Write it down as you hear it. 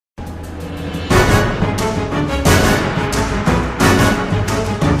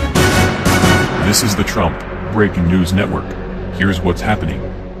This is the Trump Breaking News Network. Here's what's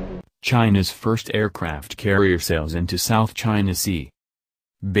happening. China's first aircraft carrier sails into South China Sea.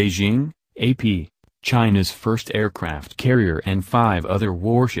 Beijing, AP. China's first aircraft carrier and 5 other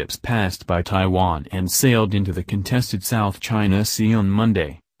warships passed by Taiwan and sailed into the contested South China Sea on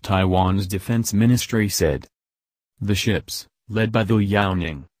Monday, Taiwan's defense ministry said. The ships, led by the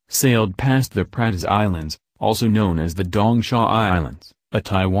Liaoning, sailed past the Pratas Islands, also known as the Dongsha Islands, a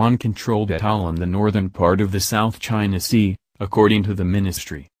Taiwan-controlled atoll in the northern part of the South China Sea, according to the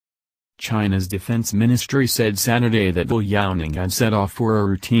ministry. China's defense ministry said Saturday that the Liaoning had set off for a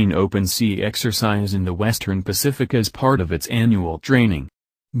routine open sea exercise in the western Pacific as part of its annual training.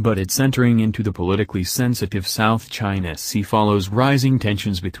 But its entering into the politically sensitive South China Sea follows rising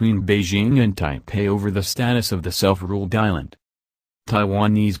tensions between Beijing and Taipei over the status of the self-ruled island.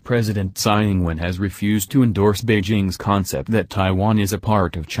 Taiwanese President Tsai Ing-wen has refused to endorse Beijing's concept that Taiwan is a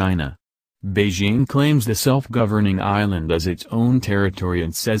part of China. Beijing claims the self-governing island as its own territory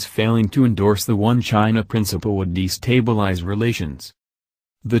and says failing to endorse the One China principle would destabilize relations.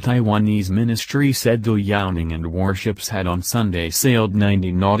 The Taiwanese ministry said the Liaoning and warships had on Sunday sailed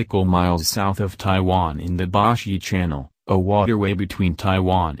 90 nautical miles south of Taiwan in the Bashi Channel, a waterway between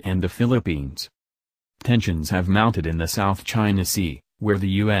Taiwan and the Philippines. Tensions have mounted in the South China Sea, where the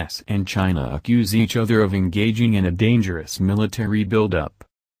U.S. and China accuse each other of engaging in a dangerous military buildup.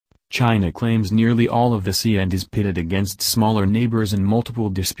 China claims nearly all of the sea and is pitted against smaller neighbors in multiple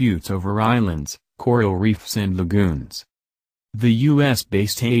disputes over islands, coral reefs and lagoons. The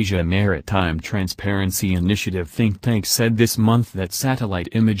U.S.-based Asia Maritime Transparency Initiative think tank said this month that satellite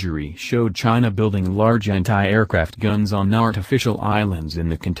imagery showed China building large anti-aircraft guns on artificial islands in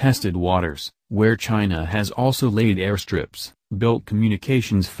the contested waters, where China has also laid airstrips, built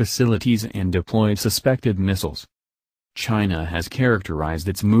communications facilities and deployed suspected missiles. China has characterized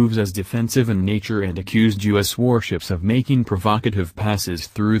its moves as defensive in nature and accused U.S. warships of making provocative passes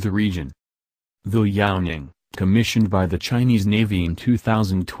through the region. The Liaoning, commissioned by the Chinese Navy in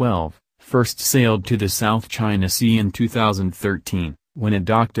 2012, first sailed to the South China Sea in 2013, when it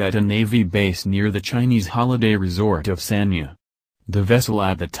docked at a Navy base near the Chinese holiday resort of Sanya. The vessel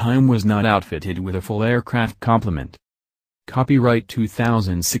at the time was not outfitted with a full aircraft complement. Copyright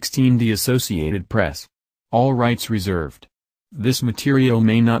 2016 The Associated Press. All rights reserved. This material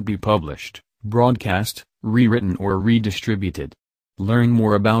may not be published, broadcast, rewritten or redistributed. Learn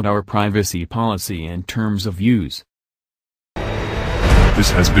more about our privacy policy and terms of use.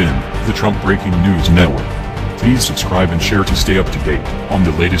 This has been the Trump Breaking News Network. Please subscribe and share to stay up to date on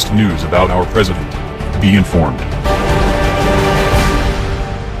the latest news about our president. Be informed.